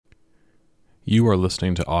You are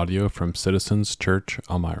listening to audio from Citizens Church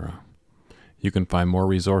Elmira. You can find more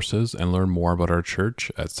resources and learn more about our church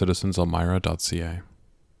at citizenselmira.ca.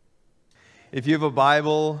 If you have a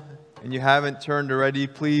Bible and you haven't turned already,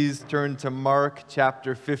 please turn to Mark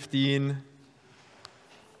chapter 15.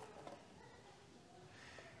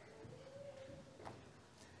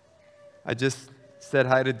 I just said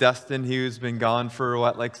hi to Dustin. He's been gone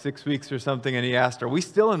for, 6 weeks or something, and he asked, "Are we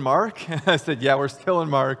still in Mark?" And I said, "Yeah, we're still in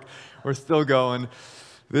Mark. We're still going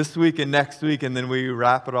this week and next week, and then we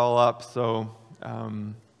wrap it all up." So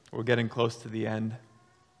we're getting close to the end.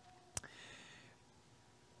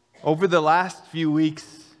 Over the last few weeks,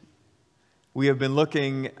 we have been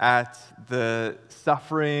looking at the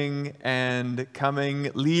suffering and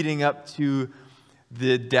leading up to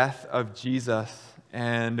the death of Jesus.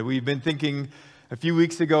 And we've been thinking a few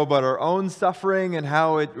weeks ago about our own suffering and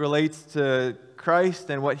how it relates to Christ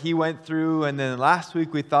and what he went through. And then last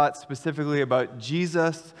week we thought specifically about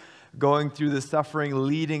Jesus going through the suffering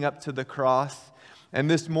leading up to the cross. And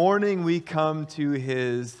this morning we come to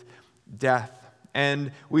his death.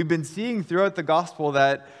 And we've been seeing throughout the gospel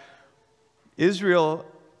that Israel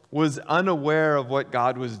was unaware of what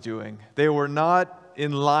God was doing. They were not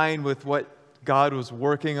in line with what God was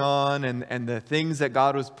working on and the things that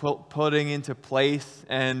God was putting into place.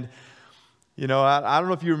 And, I don't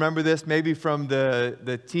know if you remember this, maybe from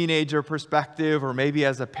the teenager perspective, or maybe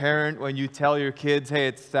as a parent when you tell your kids, "Hey,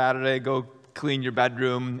 it's Saturday, go clean your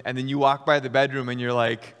bedroom." And then you walk by the bedroom and you're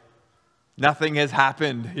like, nothing has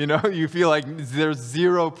happened. You feel like there's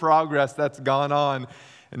zero progress that's gone on.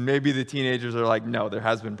 And maybe the teenagers are like, "No, there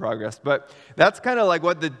has been progress." But that's kind of like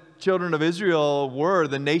what the children of Israel were.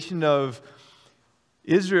 The nation of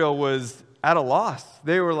Israel was at a loss.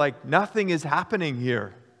 They were like, nothing is happening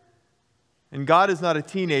here. And God is not a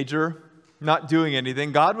teenager, not doing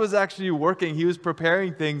anything. God was actually working. He was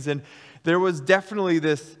preparing things. And there was definitely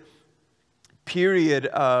this period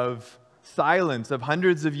of silence of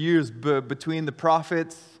hundreds of years between the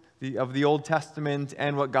prophets of the Old Testament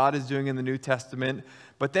and what God is doing in the New Testament.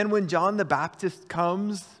 But then when John the Baptist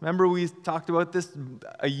comes, remember we talked about this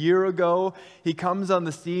a year ago, he comes on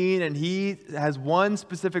the scene and he has one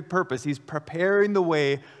specific purpose. He's preparing the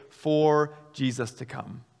way for Jesus to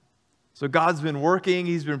come. So God's been working,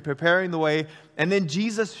 he's been preparing the way, and then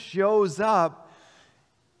Jesus shows up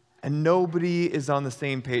and nobody is on the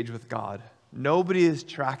same page with God. Nobody is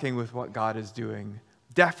tracking with what God is doing.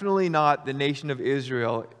 Definitely not the nation of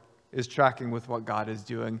Israel is tracking with what God is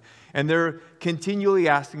doing. And they're continually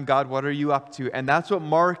asking God, "What are you up to?" And that's what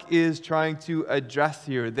Mark is trying to address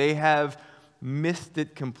here. They have missed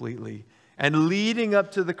it completely. And leading up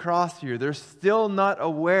to the cross here, they're still not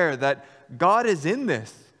aware that God is in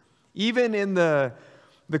this. Even in the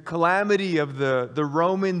calamity of the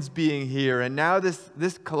Romans being here, and now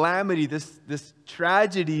this calamity, this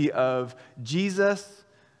tragedy of Jesus,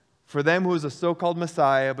 for them who is a so-called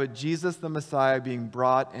Messiah, but Jesus the Messiah being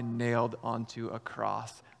brought and nailed onto a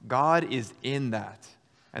cross. God is in that.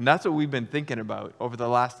 And that's what we've been thinking about over the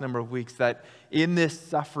last number of weeks, that in this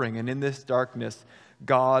suffering and in this darkness,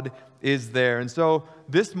 God is there. And so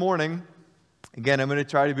this morning, again, I'm going to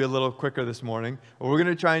try to be a little quicker this morning. We're going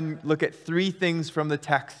to try and look at three things from the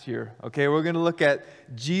text here. Okay, we're going to look at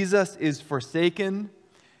Jesus is forsaken,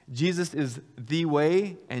 Jesus is the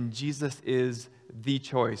way, and Jesus is the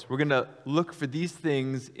choice. We're going to look for these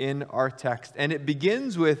things in our text. And it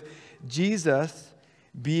begins with Jesus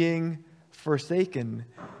being forsaken.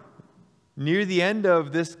 Near the end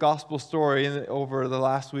of this gospel story, over the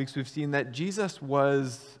last weeks, we've seen that Jesus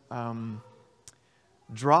was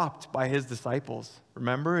dropped by his disciples.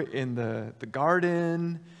 Remember, in the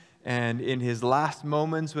garden and in his last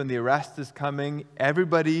moments when the arrest is coming,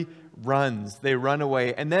 everybody runs. They run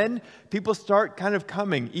away. And then people start kind of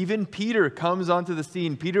coming. Even Peter comes onto the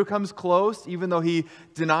scene. Peter comes close, even though he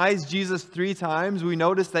denies Jesus 3 times. We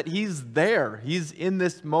notice that he's there. He's in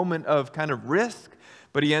this moment of kind of risk,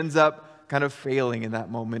 but he ends up kind of failing in that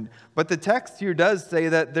moment. But the text here does say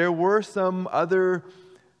that there were some other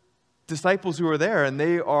disciples who were there, and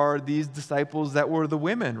they are these disciples that were the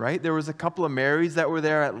women, right? There was a couple of Marys that were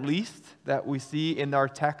there at least that we see in our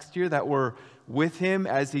text here that were with him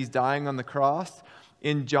as he's dying on the cross.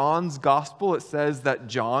 In John's gospel, it says that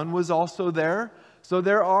John was also there. So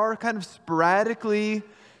there are kind of sporadically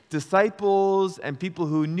disciples and people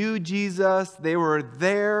who knew Jesus. They were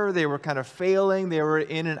there. They were kind of failing. They were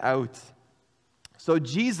in and out. So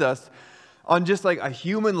Jesus, on just like a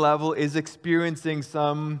human level, is experiencing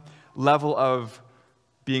some level of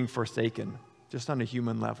being forsaken, just on a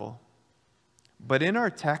human level. But in our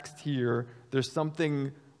text here, there's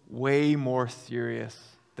something way more serious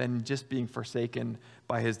than just being forsaken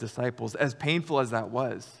by his disciples, as painful as that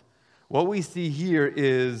was. What we see here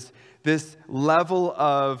is this level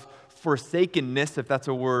of forsakenness, if that's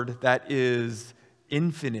a word, that is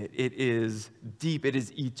infinite. It is deep. It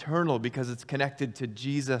is eternal because it's connected to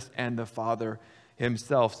Jesus and the Father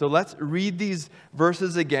himself. So let's read these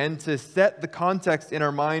verses again to set the context in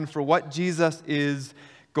our mind for what Jesus is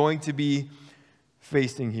going to be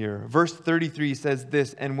facing here. Verse 33 says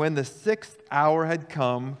this, "And when the 6th hour had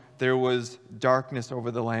come, there was darkness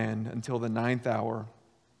over the land until the 9th hour.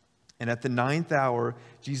 And at the 9th hour,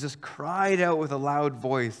 Jesus cried out with a loud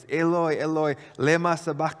voice, 'Eloi, Eloi, lema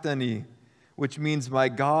sabachthani,' which means, 'My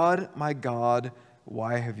God,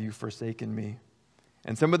 why have you forsaken me?'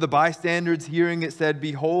 And some of the bystanders hearing it said,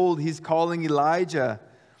 'Behold, he's calling Elijah.'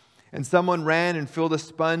 And someone ran and filled a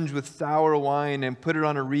sponge with sour wine and put it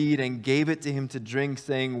on a reed and gave it to him to drink,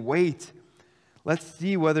 saying, 'Wait, let's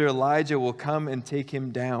see whether Elijah will come and take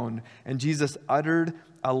him down.' And Jesus uttered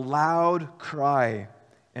a loud cry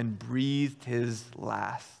and breathed his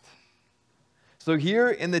last." So here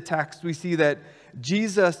in the text, we see that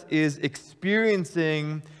Jesus is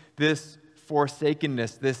experiencing this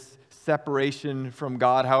forsakenness, this separation from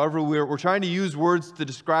God. However, we're trying to use words to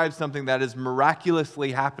describe something that is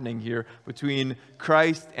miraculously happening here between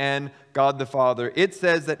Christ and God the Father. It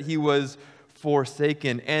says that he was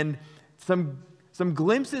forsaken. And some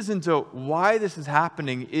glimpses into why this is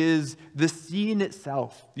happening is the scene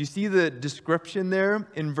itself. You see the description there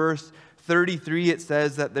in verse 33. It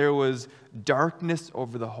says that there was darkness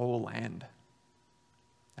over the whole land.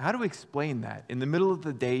 How do we explain that? In the middle of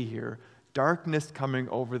the day here, darkness coming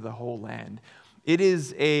over the whole land. It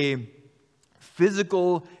is a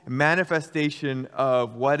physical manifestation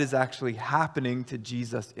of what is actually happening to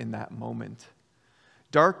Jesus in that moment.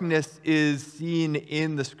 Darkness is seen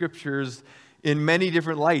in the scriptures in many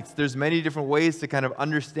different lights. There's many different ways to kind of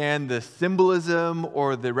understand the symbolism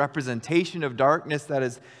or the representation of darkness that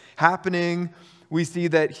is happening. We see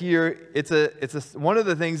that here, one of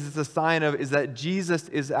the things it's a sign of is that Jesus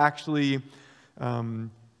is actually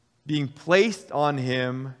being placed on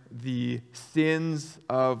him the sins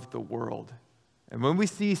of the world. And when we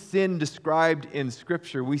see sin described in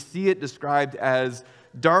Scripture, we see it described as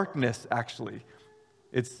darkness, actually.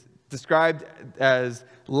 It's described as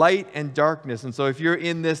light and darkness. And so if you're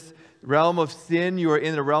in this realm of sin, you are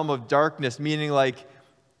in the realm of darkness, meaning like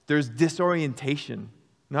there's disorientation,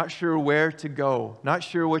 not sure where to go, not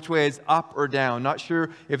sure which way is up or down, not sure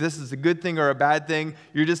if this is a good thing or a bad thing.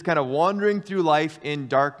 You're just kind of wandering through life in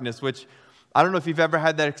darkness, which I don't know if you've ever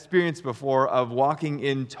had that experience before of walking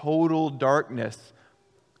in total darkness.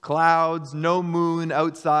 Clouds, no moon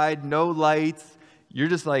outside, no lights. You're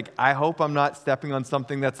just like, I hope I'm not stepping on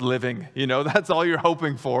something that's living. You know, that's all you're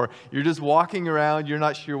hoping for. You're just walking around. You're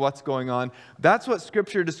not sure what's going on. That's what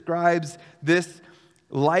Scripture describes this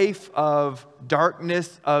life of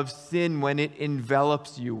darkness, of sin, when it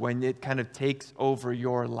envelops you, when it kind of takes over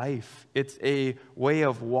your life. It's a way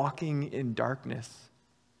of walking in darkness.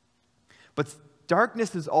 But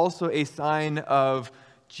darkness is also a sign of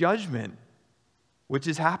judgment, which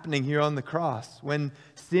is happening here on the cross. When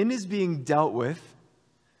sin is being dealt with,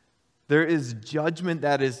 there is judgment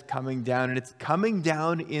that is coming down, and it's coming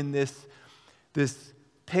down in this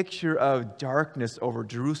picture of darkness over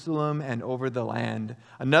Jerusalem and over the land.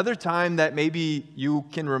 Another time that maybe you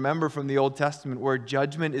can remember from the Old Testament where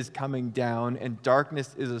judgment is coming down and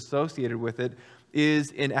darkness is associated with it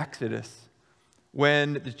is in Exodus.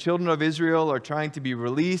 When the children of Israel are trying to be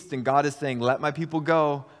released and God is saying, let my people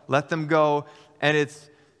go, let them go. And it's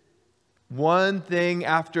one thing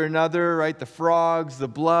after another, right? The frogs, the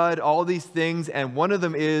blood, all these things. And one of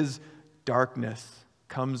them is darkness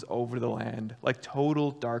comes over the land, like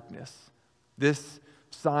total darkness. This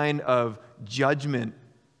sign of judgment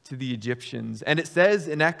to the Egyptians. And it says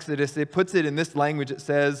in Exodus, it puts it in this language, it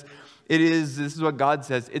says, this is what God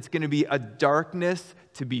says, it's going to be a darkness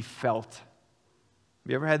to be felt. Have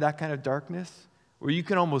you ever had that kind of darkness where you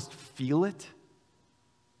can almost feel it?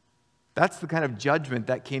 That's the kind of judgment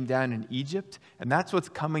that came down in Egypt, and that's what's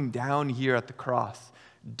coming down here at the cross.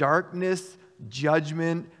 Darkness,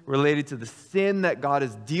 judgment related to the sin that God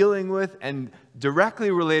is dealing with, and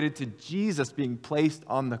directly related to Jesus being placed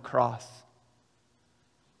on the cross.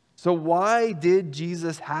 So why did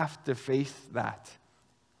Jesus have to face that?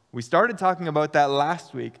 We started talking about that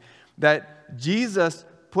last week, that Jesus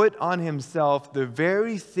put on himself the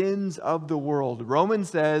very sins of the world. Romans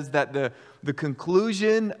says that the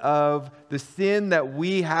conclusion of the sin that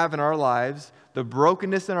we have in our lives, the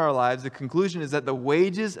brokenness in our lives, the conclusion is that the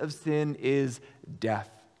wages of sin is death.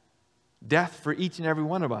 Death for each and every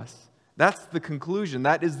one of us. That's the conclusion.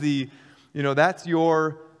 That is that's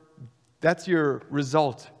your That's your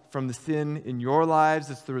result from the sin in your lives.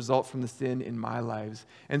 It's the result from the sin in my lives.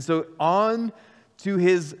 And so on to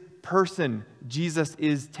his person, Jesus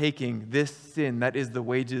is taking this sin that is the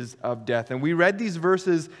wages of death. And we read these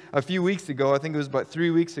verses a few weeks ago. I think it was about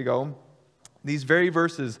 3 weeks ago. These very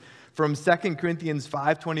verses from 2 Corinthians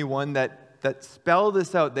 5:21 that spell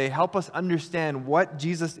this out. They help us understand what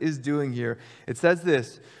Jesus is doing here. It says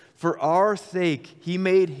this, "For our sake he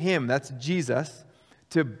made him," that's Jesus,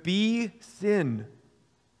 "to be sin,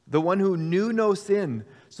 the one who knew no sin,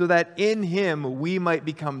 so that in him we might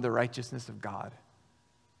become the righteousness of God."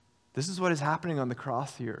 This is what is happening on the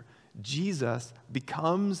cross here. Jesus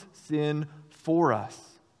becomes sin for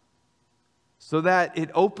us, so that it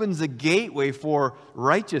opens a gateway for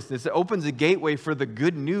righteousness. It opens a gateway for the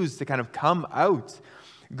good news to kind of come out.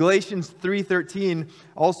 Galatians 3:13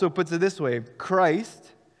 also puts it this way: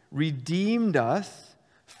 Christ redeemed us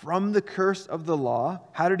from the curse of the law.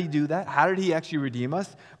 How did he do that? How did he actually redeem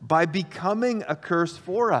us? By becoming a curse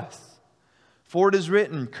for us. For it is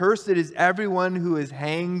written, "Cursed is everyone who is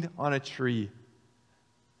hanged on a tree."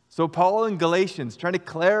 So Paul in Galatians, trying to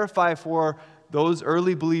clarify for those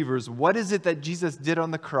early believers, what is it that Jesus did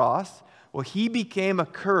on the cross? Well, he became a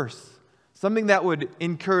curse, something that would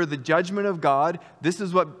incur the judgment of God. This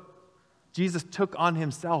is what Jesus took on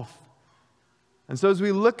himself. And so as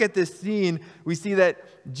we look at this scene, we see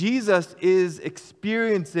that Jesus is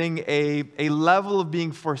experiencing a level of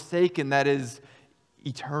being forsaken that is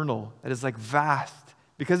eternal, that is like vast,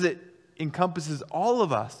 because it encompasses all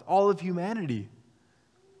of us, all of humanity.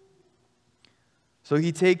 So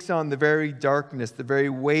he takes on the very darkness, the very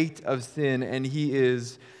weight of sin, and he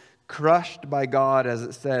is crushed by God, as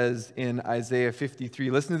it says in Isaiah 53.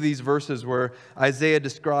 Listen to these verses where Isaiah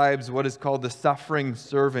describes what is called the suffering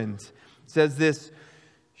servant. It says this,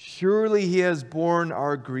 "Surely he has borne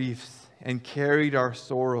our griefs and carried our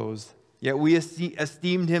sorrows. Yet we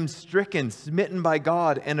esteemed him stricken, smitten by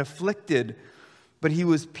God, and afflicted. But he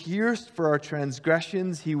was pierced for our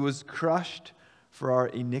transgressions. He was crushed for our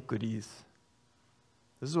iniquities."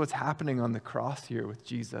 This is what's happening on the cross here with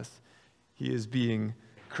Jesus. He is being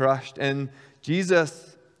crushed. And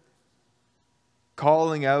Jesus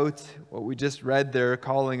calling out, what we just read there,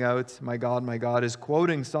 calling out, my God, is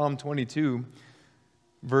quoting Psalm 22,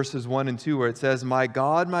 verses 1 and 2, where it says, my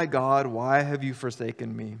God, why have you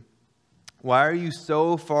forsaken me? Why are you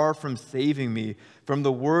so far from saving me from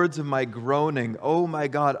the words of my groaning? Oh my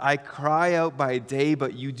God, I cry out by day,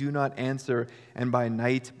 but you do not answer, and by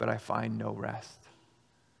night, but I find no rest.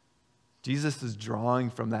 Jesus is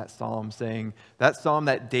drawing from that psalm, saying, that psalm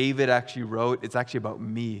that David actually wrote, it's actually about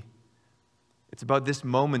me. It's about this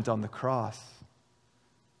moment on the cross,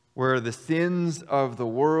 where the sins of the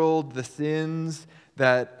world, the sins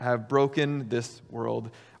that have broken this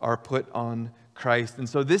world, are put on Christ. And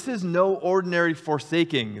so this is no ordinary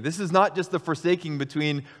forsaking. This is not just the forsaking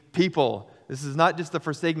between people. This is not just the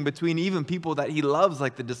forsaking between even people that he loves,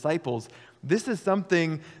 like the disciples. This is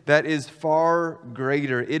something that is far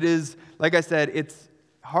greater. It is, like I said, it's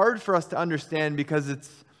hard for us to understand because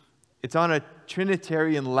it's on a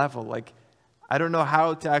Trinitarian level. Like, I don't know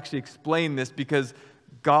how to actually explain this because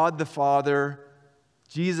God the Father,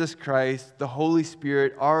 Jesus Christ, the Holy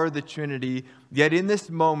Spirit are the Trinity. Yet in this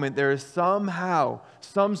moment, there is somehow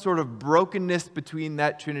some sort of brokenness between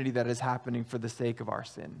that Trinity that is happening for the sake of our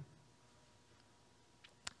sin.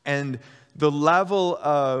 And the level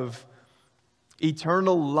of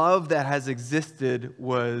eternal love that has existed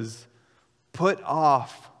was put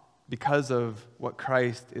off because of what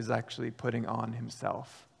Christ is actually putting on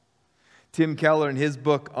himself. Tim Keller, in his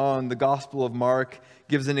book on the Gospel of Mark,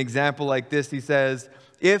 gives an example like this. He says,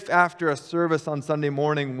 if after a service on Sunday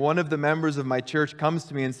morning, one of the members of my church comes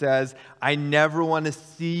to me and says, I never want to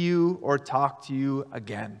see you or talk to you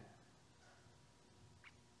again.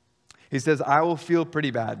 He says, I will feel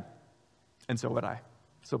pretty bad, and so would I.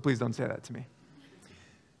 So please don't say that to me.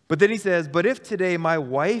 But then he says, but if today my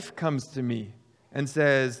wife comes to me and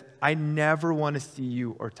says, I never want to see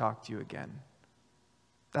you or talk to you again,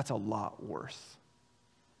 that's a lot worse.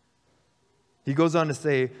 He goes on to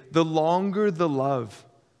say, the longer the love,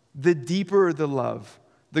 the deeper the love,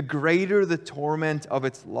 the greater the torment of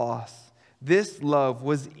its loss. This love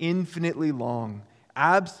was infinitely long,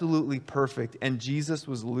 absolutely perfect, and Jesus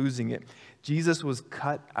was losing it. Jesus was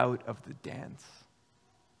cut out of the dance.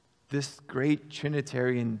 This great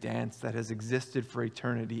Trinitarian dance that has existed for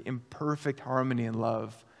eternity in perfect harmony and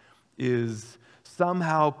love is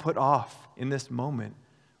somehow put off in this moment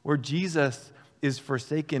where Jesus is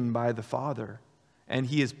forsaken by the Father, and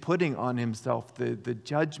he is putting on himself the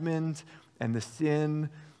judgment and the sin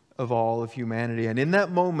of all of humanity. And in that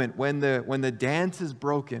moment, when the dance is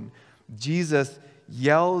broken, Jesus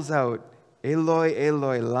yells out, Eloi,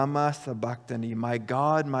 Eloi, lama sabachthani, my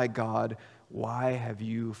God, why have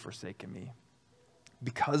you forsaken me?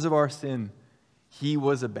 Because of our sin, he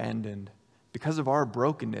was abandoned. Because of our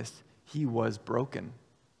brokenness, he was broken.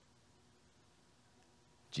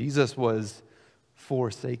 Jesus was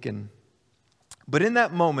forsaken. But in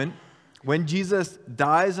that moment, when Jesus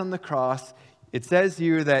dies on the cross, it says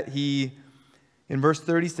here that in verse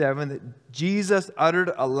 37, that Jesus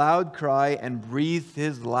uttered a loud cry and breathed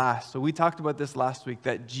his last. So we talked about this last week,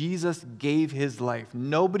 that Jesus gave his life.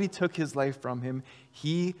 Nobody took his life from him.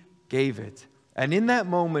 He gave it. And in that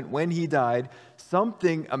moment when he died,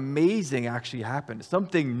 something amazing actually happened.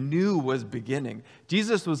 Something new was beginning.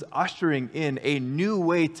 Jesus was ushering in a new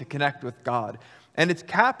way to connect with God. And it's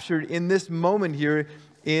captured in this moment here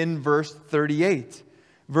in verse 38.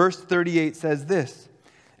 Verse 38 says this,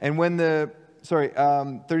 and when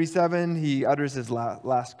 37, he utters his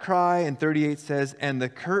last cry, and 38 says, and the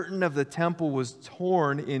curtain of the temple was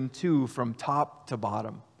torn in two from top to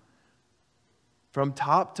bottom. From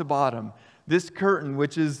top to bottom. This curtain,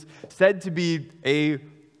 which is said to be a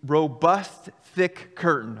robust, thick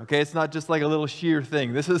curtain, okay? It's not just like a little sheer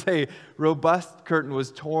thing. This is a robust curtain,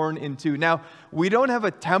 was torn in two. Now, we don't have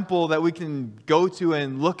a temple that we can go to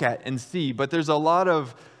and look at and see, but there's a lot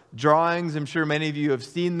of drawings. I'm sure many of you have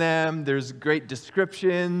seen them. There's great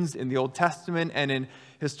descriptions in the Old Testament and in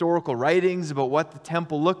historical writings about what the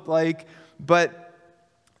temple looked like. But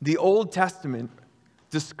the Old Testament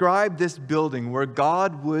described this building where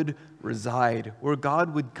God would reside, where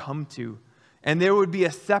God would come to. And there would be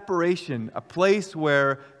a separation, a place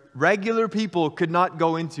where regular people could not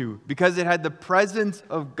go into because it had the presence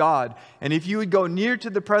of God. And if you would go near to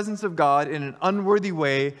the presence of God in an unworthy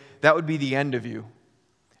way, that would be the end of you.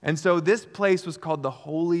 And so this place was called the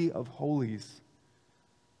Holy of Holies.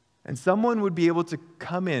 And someone would be able to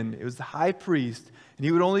come in. It was the high priest, and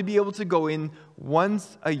he would only be able to go in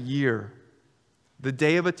once a year, the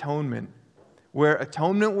Day of Atonement, where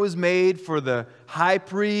atonement was made for the high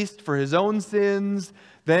priest, for his own sins,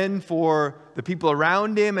 then for the people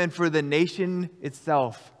around him, and for the nation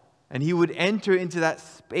itself. And he would enter into that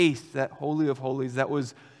space, that Holy of Holies, that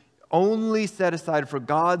was only set aside for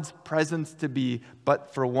God's presence to be,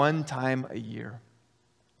 but for one time a year.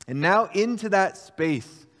 And now into that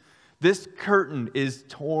space, this curtain is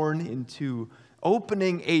torn in two,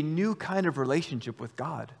 opening a new kind of relationship with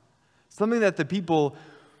God. Something that the people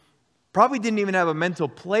probably didn't even have a mental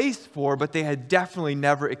place for, but they had definitely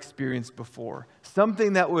never experienced before.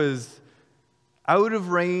 Something that was out of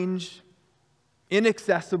range,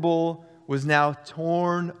 inaccessible, was now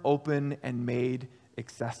torn open and made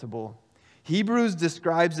accessible. Hebrews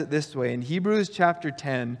describes it this way. In Hebrews chapter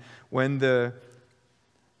 10, when the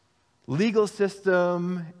legal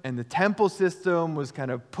system and the temple system was kind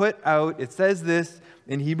of put out, it says this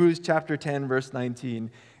in Hebrews chapter 10, verse 19.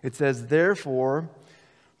 It says, therefore,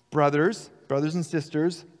 brothers and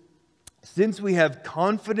sisters, since we have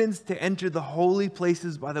confidence to enter the holy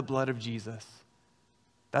places by the blood of Jesus.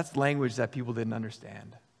 That's language that people didn't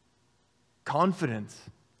understand. Confidence,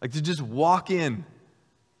 like to just walk in.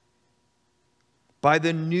 By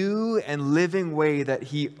the new and living way that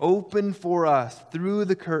he opened for us through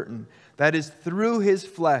the curtain, that is through his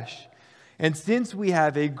flesh. And since we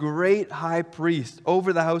have a great high priest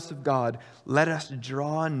over the house of God, let us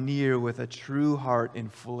draw near with a true heart in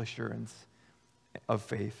full assurance of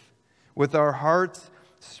faith, with our hearts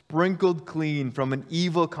sprinkled clean from an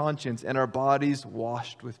evil conscience and our bodies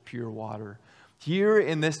washed with pure water. Here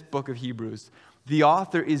in this book of Hebrews, the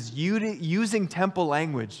author is using temple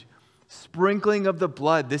language, sprinkling of the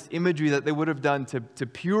blood, this imagery that they would have done to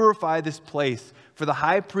purify this place for the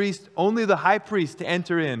high priest, only the high priest to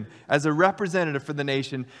enter in as a representative for the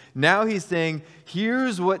nation. Now he's saying,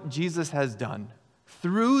 here's what Jesus has done.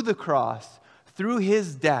 Through the cross, through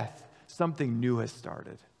his death, something new has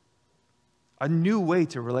started. A new way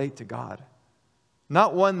to relate to God.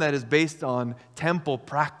 Not one that is based on temple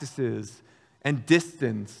practices and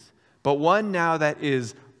distance, but one now that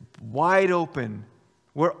is wide open,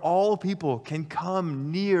 where all people can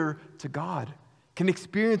come near to God, can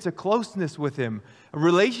experience a closeness with him, a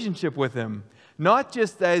relationship with him, not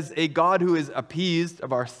just as a God who is appeased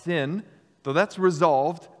of our sin, though that's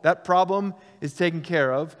resolved, that problem is taken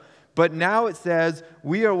care of, but now it says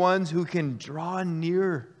we are ones who can draw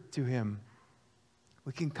near to him.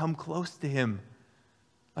 We can come close to him.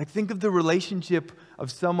 Like think of the relationship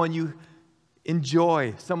of someone you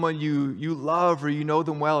enjoy, someone you love or you know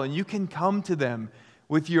them well, and you can come to them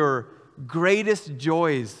with your greatest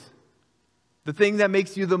joys, the thing that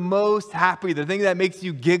makes you the most happy, the thing that makes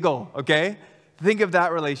you giggle, okay? Think of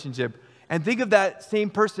that relationship. And think of that same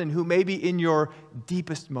person who maybe in your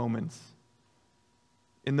deepest moments,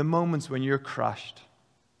 in the moments when you're crushed,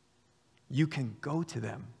 you can go to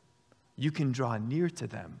them. You can draw near to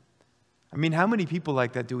them. I mean, how many people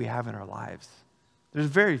like that do we have in our lives? There's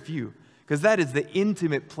very few, because that is the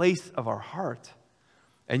intimate place of our heart.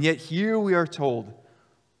 And yet here we are told,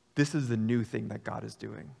 this is the new thing that God is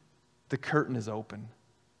doing. The curtain is open.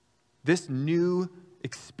 This new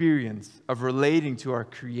experience of relating to our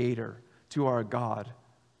Creator, to our God,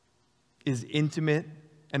 is intimate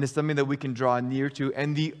and is something that we can draw near to.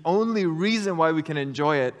 And the only reason why we can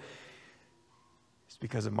enjoy it is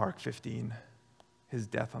because of Mark 15, his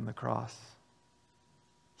death on the cross.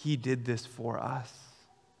 He did this for us.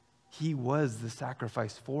 He was the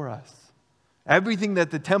sacrifice for us. Everything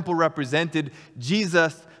that the temple represented,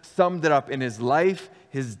 Jesus summed it up in his life,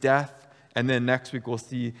 his death, and then next week we'll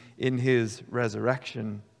see in his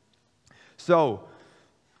resurrection. So,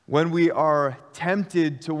 when we are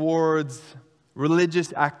tempted towards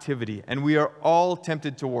religious activity, and we are all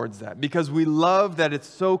tempted towards that because we love that it's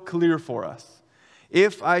so clear for us.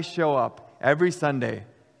 If I show up every Sunday,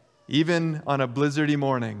 even on a blizzardy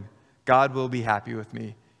morning, God will be happy with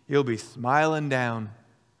me. He'll be smiling down.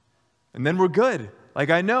 And then we're good. Like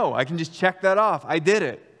I know, I can just check that off. I did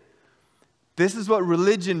it. This is what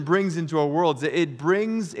religion brings into our worlds. It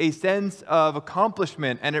brings a sense of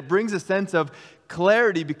accomplishment, and it brings a sense of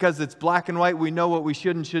clarity because it's black and white. We know what we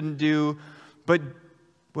should and shouldn't do. But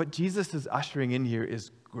what Jesus is ushering in here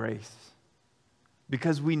is grace.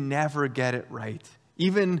 Because we never get it right.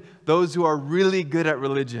 Even those who are really good at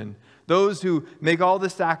religion, those who make all the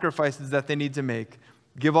sacrifices that they need to make,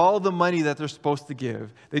 give all the money that they're supposed to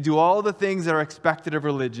give, they do all the things that are expected of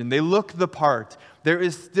religion, they look the part, there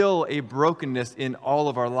is still a brokenness in all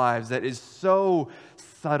of our lives that is so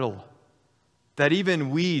subtle that even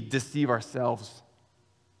we deceive ourselves.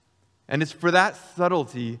 And it's for that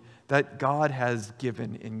subtlety that God has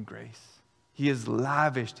given in grace. He has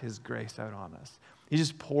lavished his grace out on us. He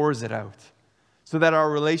just pours it out so that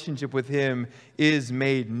our relationship with him is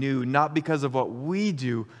made new, not because of what we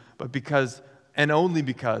do, but because and only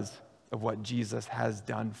because of what Jesus has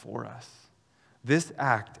done for us. This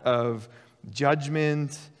act of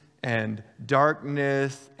judgment and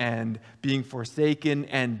darkness and being forsaken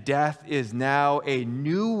and death is now a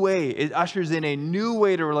new way. It ushers in a new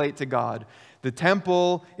way to relate to God. The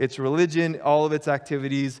temple, its religion, all of its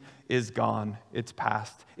activities is gone. It's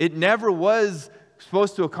past. It never was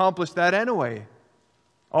supposed to accomplish that anyway.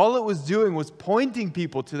 All it was doing was pointing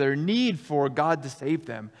people to their need for God to save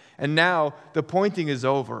them. And now the pointing is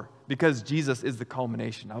over because Jesus is the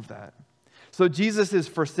culmination of that. So Jesus is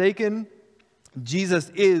forsaken.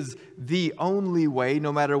 Jesus is the only way,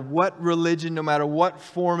 no matter what religion, no matter what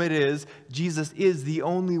form it is, Jesus is the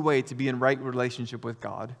only way to be in right relationship with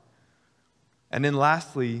God. And then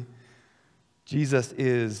lastly, Jesus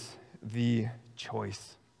is the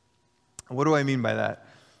choice. What do I mean by that?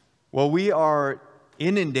 Well, we are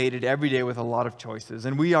inundated every day with a lot of choices,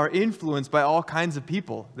 and we are influenced by all kinds of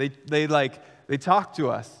people. They talk to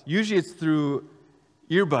us. Usually it's through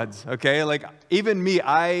earbuds, okay? Like even me,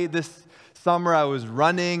 this summer I was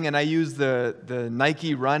running and I used the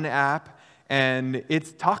Nike Run app, and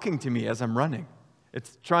it's talking to me as I'm running.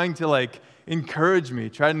 It's trying to encourage me,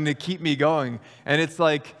 trying to keep me going. And it's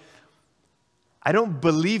like, I don't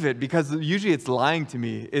believe it because usually it's lying to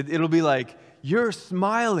me. It'll be like, you're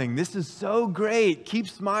smiling. This is so great. Keep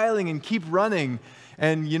smiling and keep running.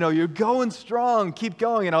 And, you're going strong. Keep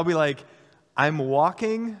going. And I'll be like, I'm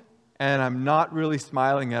walking and I'm not really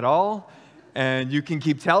smiling at all. And you can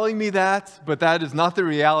keep telling me that, but that is not the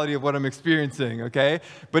reality of what I'm experiencing, okay?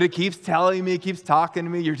 But it keeps telling me, it keeps talking to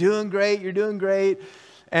me, you're doing great, you're doing great.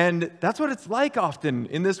 And that's what it's like often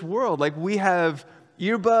in this world. Like we have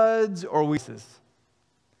earbuds or voices.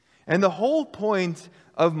 And the whole point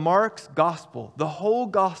of Mark's gospel, the whole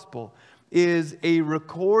gospel, is a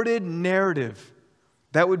recorded narrative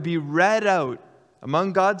that would be read out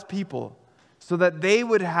among God's people so that they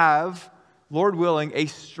would have, Lord willing, a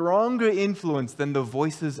stronger influence than the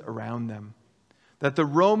voices around them. That the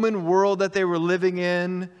Roman world that they were living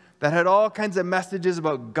in, that had all kinds of messages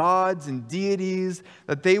about gods and deities,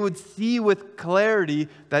 that they would see with clarity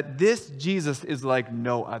that this Jesus is like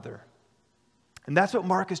no other. And that's what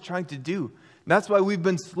Mark is trying to do. That's why we've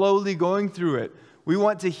been slowly going through it. We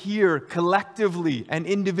want to hear collectively and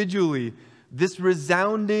individually this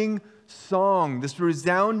resounding song, this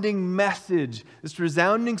resounding message, this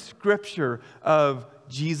resounding scripture of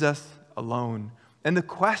Jesus alone. And the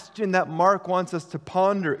question that Mark wants us to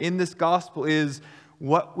ponder in this gospel is,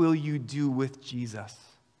 what will you do with Jesus?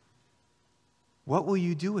 What will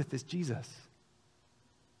you do with this Jesus?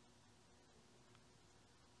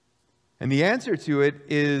 And the answer to it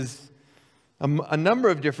is a number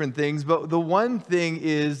of different things, but the one thing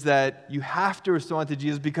is that you have to respond to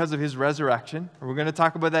Jesus because of his resurrection. We're going to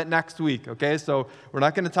talk about that next week, okay? So we're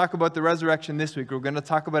not going to talk about the resurrection this week. We're going to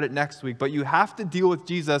talk about it next week. But you have to deal with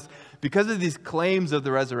Jesus because of these claims of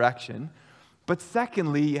the resurrection. But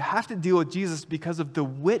secondly, you have to deal with Jesus because of the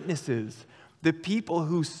witnesses, the people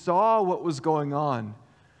who saw what was going on,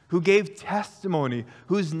 who gave testimony,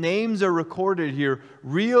 whose names are recorded here,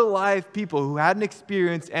 real live people who had an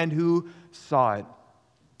experience and who saw it.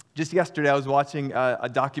 Just yesterday, I was watching a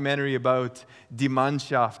documentary about Die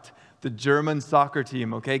Mannschaft, the German soccer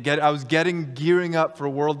team, okay? I was gearing up for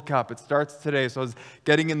World Cup. It starts today, so I was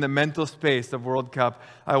getting in the mental space of World Cup.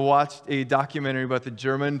 I watched a documentary about the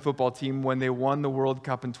German football team when they won the World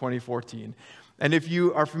Cup in 2014. And if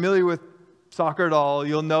you are familiar with soccer at all,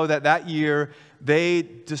 you'll know that that year they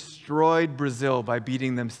destroyed Brazil by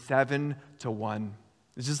beating them 7-1.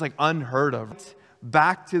 It's just like unheard of.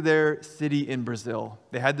 Back to their city in Brazil.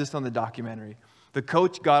 They had this on the documentary. The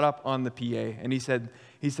coach got up on the PA and he said,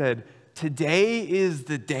 "Today is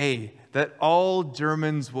the day that all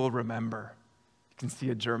Germans will remember." You can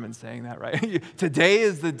see a German saying that, right? Today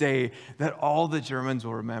is the day that all the Germans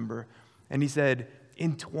will remember. And he said,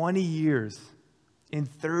 in 20 years, in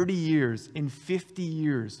 30 years, in 50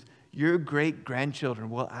 years, your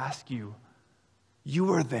great-grandchildren will ask you, "You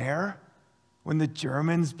were there when the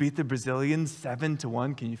Germans beat the Brazilians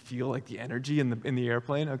 7-1? Can you feel like the energy in the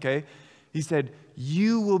airplane? Okay. He said,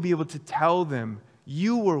 you will be able to tell them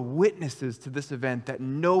you were witnesses to this event that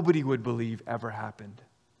nobody would believe ever happened.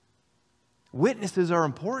 Witnesses are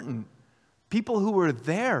important. People who were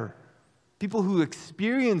there, people who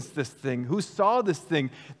experienced this thing, who saw this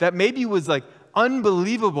thing that maybe was like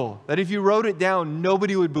unbelievable, that if you wrote it down,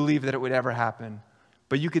 nobody would believe that it would ever happen.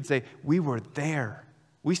 But you could say, we were there.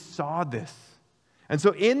 We saw this. And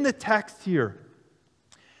so in the text here,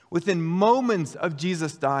 within moments of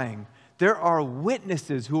Jesus dying, there are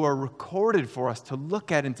witnesses who are recorded for us to look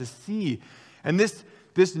at and to see. And this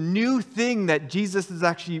new thing that Jesus is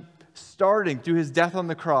actually starting through his death on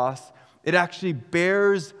the cross, it actually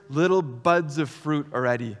bears little buds of fruit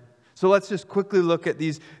already. So let's just quickly look at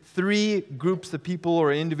these three groups of people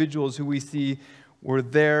or individuals who we see were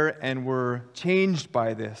there and were changed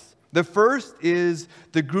by this. The first is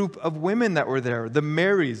the group of women that were there, the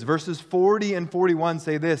Marys. Verses 40 and 41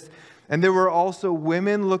 say this, "And there were also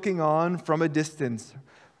women looking on from a distance,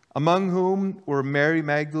 among whom were Mary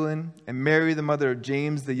Magdalene and Mary the mother of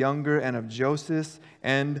James the younger and of Joseph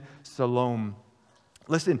and Salome."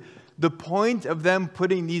 Listen, the point of them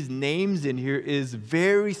putting these names in here is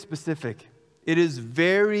very specific. It is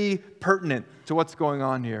very pertinent to what's going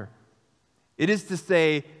on here. It is to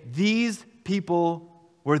say, these people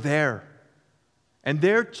were there. And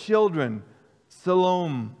their children,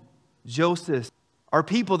 Salome, Joseph, are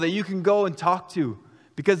people that you can go and talk to.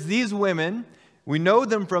 Because these women, we know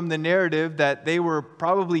them from the narrative that they were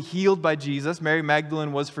probably healed by Jesus. Mary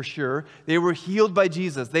Magdalene was for sure. They were healed by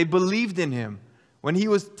Jesus. They believed in him. When he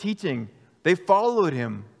was teaching, they followed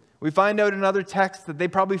him. We find out in other texts that they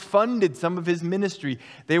probably funded some of his ministry.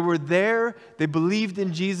 They were there. They believed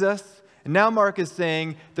in Jesus. And now Mark is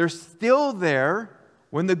saying they're still there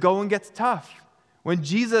when the going gets tough. When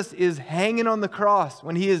Jesus is hanging on the cross,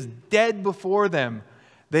 when he is dead before them,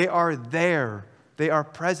 they are there. They are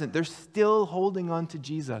present. They're still holding on to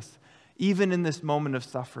Jesus, even in this moment of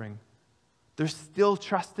suffering. They're still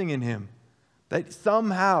trusting in him, that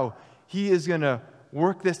somehow he is going to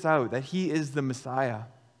work this out, that he is the Messiah.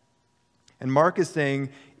 And Mark is saying,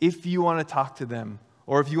 if you want to talk to them,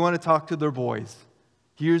 or if you want to talk to their boys,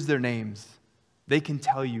 here's their names. They can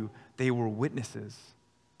tell you they were witnesses.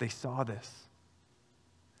 They saw this.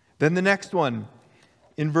 Then the next one,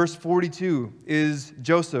 in verse 42, is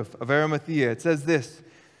Joseph of Arimathea. It says this,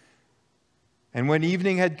 "And when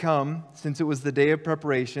evening had come, since it was the day of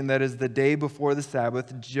preparation, that is the day before the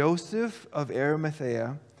Sabbath, Joseph of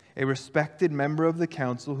Arimathea, a respected member of the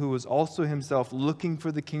council, who was also himself looking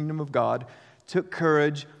for the kingdom of God, took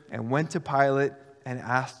courage and went to Pilate and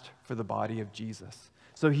asked for the body of Jesus."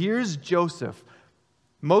 So here's Joseph.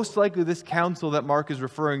 Most likely this council that Mark is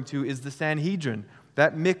referring to is the Sanhedrin,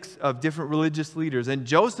 that mix of different religious leaders. And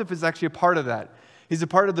Joseph is actually a part of that. He's a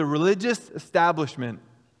part of the religious establishment.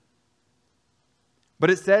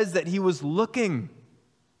 But it says that he was looking.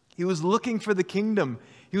 He was looking for the kingdom.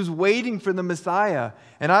 He was waiting for the Messiah.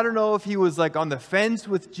 And I don't know if he was like on the fence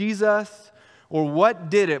with Jesus or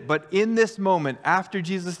what did it, but in this moment, after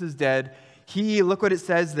Jesus is dead, look what it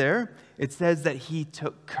says there. It says that he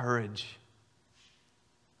took courage.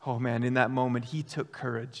 Oh man, in that moment, he took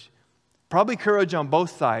courage. Probably courage on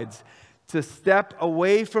both sides to step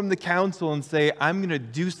away from the council and say, I'm going to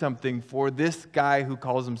do something for this guy who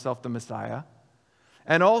calls himself the Messiah.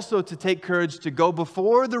 And also to take courage to go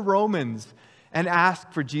before the Romans and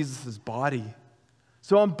ask for Jesus' body.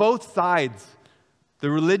 So on both sides, the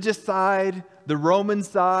religious side, the Roman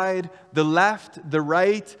side, the left, the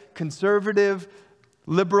right, conservative,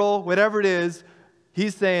 liberal, whatever it is,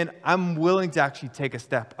 he's saying, I'm willing to actually take a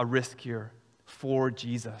step, a risk here for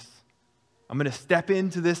Jesus. I'm going to step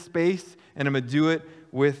into this space and I'm going to do it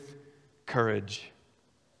with courage.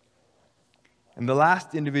 And the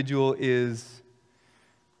last individual is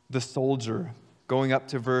the soldier. Going up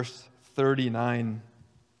to verse 39,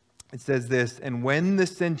 it says this, and when the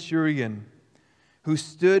centurion who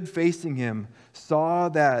stood facing him saw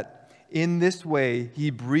that in this way he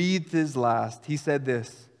breathed his last, he said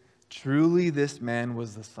this, truly this man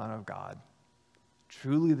was the Son of God.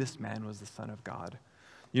 Truly this man was the Son of God.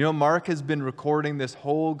 You know, Mark has been recording this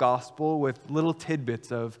whole gospel with little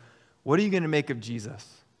tidbits of, what are you going to make of Jesus?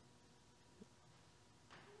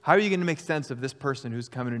 How are you going to make sense of this person who's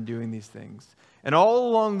coming and doing these things? And all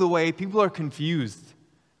along the way, people are confused.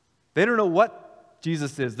 They don't know what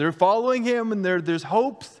Jesus is. They're following him and there's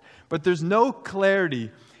hopes, but there's no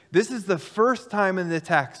clarity. This is the first time in the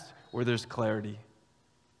text where there's clarity.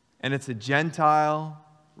 And it's a Gentile,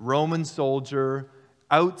 Roman soldier,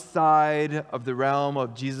 outside of the realm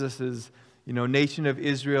of Jesus' nation of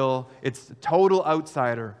Israel. It's a total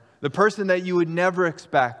outsider. The person that you would never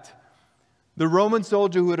expect. The Roman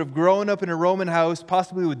soldier who would have grown up in a Roman house,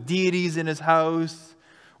 possibly with deities in his house,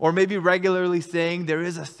 or maybe regularly saying, there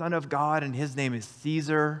is a Son of God and his name is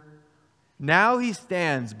Caesar. Now he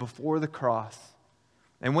stands before the cross.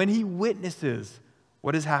 And when he witnesses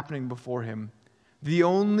what is happening before him, the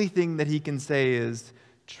only thing that he can say is,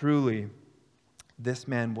 truly, this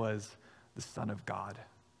man was the Son of God.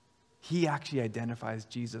 He actually identifies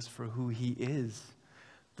Jesus for who he is,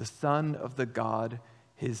 the Son of the God,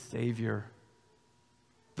 his Savior.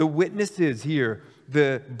 The witnesses here,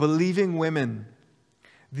 the believing women,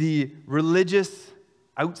 the religious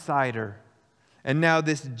outsider, and now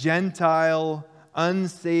this Gentile,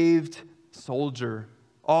 unsaved soldier,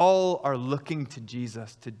 all are looking to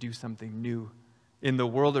Jesus to do something new in the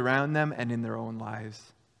world around them and in their own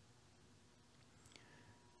lives.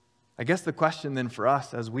 I guess the question then for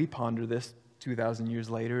us as we ponder this 2,000 years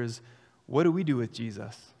later is, what do we do with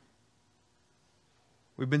Jesus?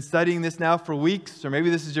 We've been studying this now for weeks, or maybe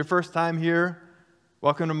this is your first time here.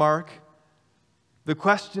 Welcome to Mark. The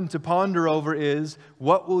question to ponder over is,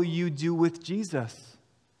 what will you do with Jesus?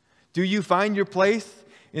 Do you find your place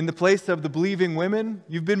in the place of the believing women?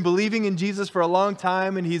 You've been believing in Jesus for a long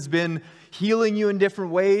time, and he's been healing you in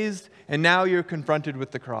different ways, and now you're confronted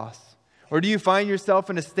with the cross. Or do you find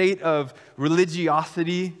yourself in a state of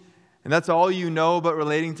religiosity, and that's all you know about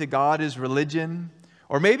relating to God is religion?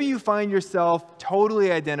 Or maybe you find yourself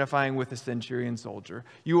totally identifying with a centurion soldier.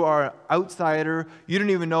 You are an outsider. You don't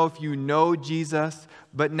even know if you know Jesus.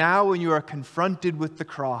 But now when you are confronted with the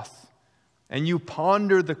cross and you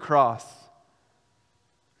ponder the cross,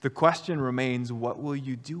 the question remains, what will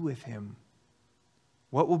you do with him?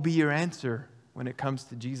 What will be your answer when it comes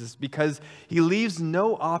to Jesus? Because he leaves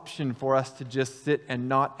no option for us to just sit and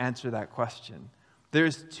not answer that question.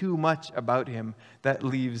 There's too much about him that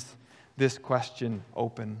leaves this question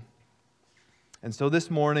open. And so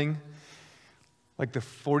this morning, like the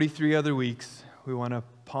 43 other weeks, we want to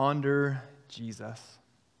ponder Jesus.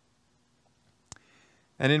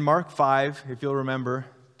 And in Mark 5, if you'll remember,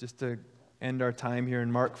 just to end our time here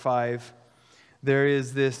in Mark 5, there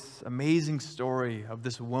is this amazing story of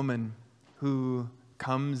this woman who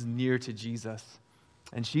comes near to Jesus.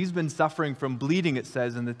 And she's been suffering from bleeding, it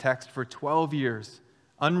says in the text, for 12 years,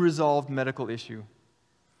 unresolved medical issue.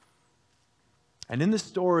 And in the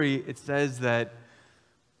story, it says that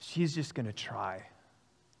she's just going to try,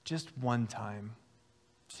 just one time.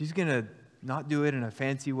 She's going to not do it in a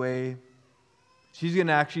fancy way. She's going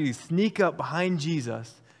to actually sneak up behind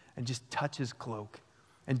Jesus and just touch his cloak.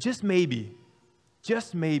 And just maybe,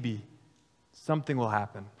 something will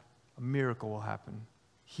happen. A miracle will happen.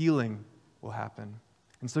 Healing will happen.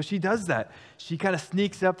 And so she does that. She kind of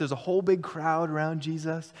sneaks up. There's a whole big crowd around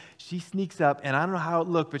Jesus. She sneaks up, and I don't know how it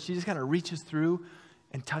looked, but she just kind of reaches through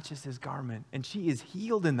and touches his garment. And she is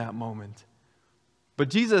healed in that moment.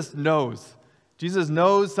 But Jesus knows. Jesus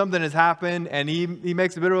knows something has happened, and he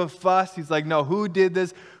makes a bit of a fuss. He's like, no, who did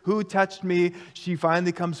this? Who touched me? She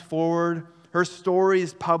finally comes forward. Her story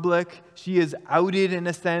is public. She is outed in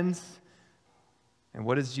a sense. And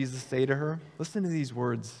what does Jesus say to her? Listen to these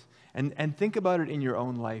words. And think about it in your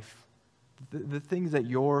own life. The things that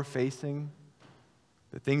you're facing,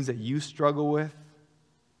 the things that you struggle with.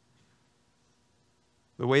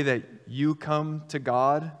 the way that you come to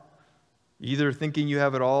God, either thinking you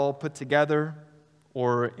have it all put together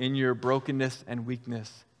or in your brokenness and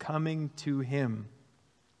weakness, coming to Him.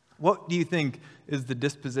 What do you think is the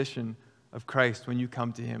disposition of Christ when you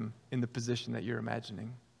come to Him in the position that you're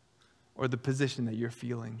imagining or the position that you're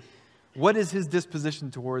feeling? What is His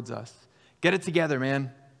disposition towards us? Get it together,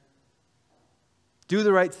 man. Do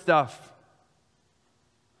the right stuff.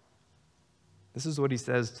 This is what He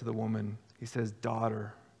says to the woman. He says,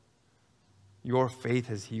 "Daughter, your faith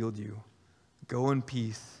has healed you. Go in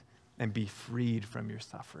peace and be freed from your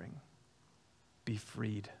suffering." Be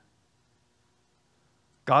freed.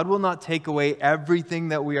 God will not take away everything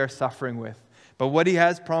that we are suffering with, but what He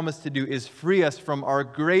has promised to do is free us from our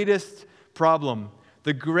greatest problem,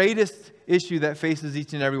 the greatest issue that faces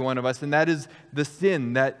each and every one of us, and that is the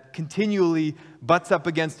sin that continually butts up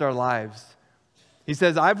against our lives. He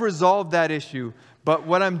says, "I've resolved that issue, but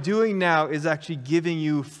what I'm doing now is actually giving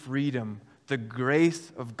you freedom, the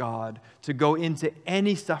grace of God to go into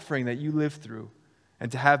any suffering that you live through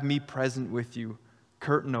and to have me present with you,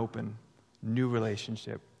 curtain open, new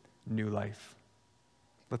relationship, new life."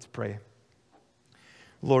 Let's pray.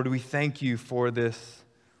 Lord, we thank you for this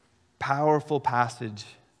powerful passage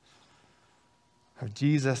of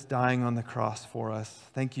Jesus dying on the cross for us.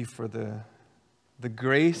 Thank you for the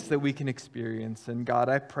grace that we can experience. And God,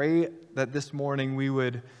 I pray that this morning we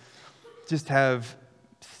would just have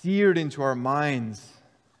seared into our minds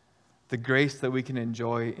the grace that we can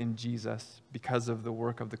enjoy in Jesus because of the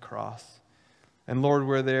work of the cross. And Lord,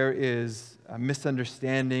 where there is a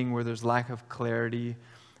misunderstanding, where there's lack of clarity,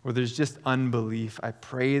 where there's just unbelief, I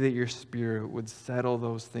pray that your Spirit would settle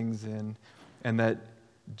those things in and that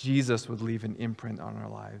Jesus would leave an imprint on our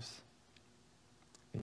lives.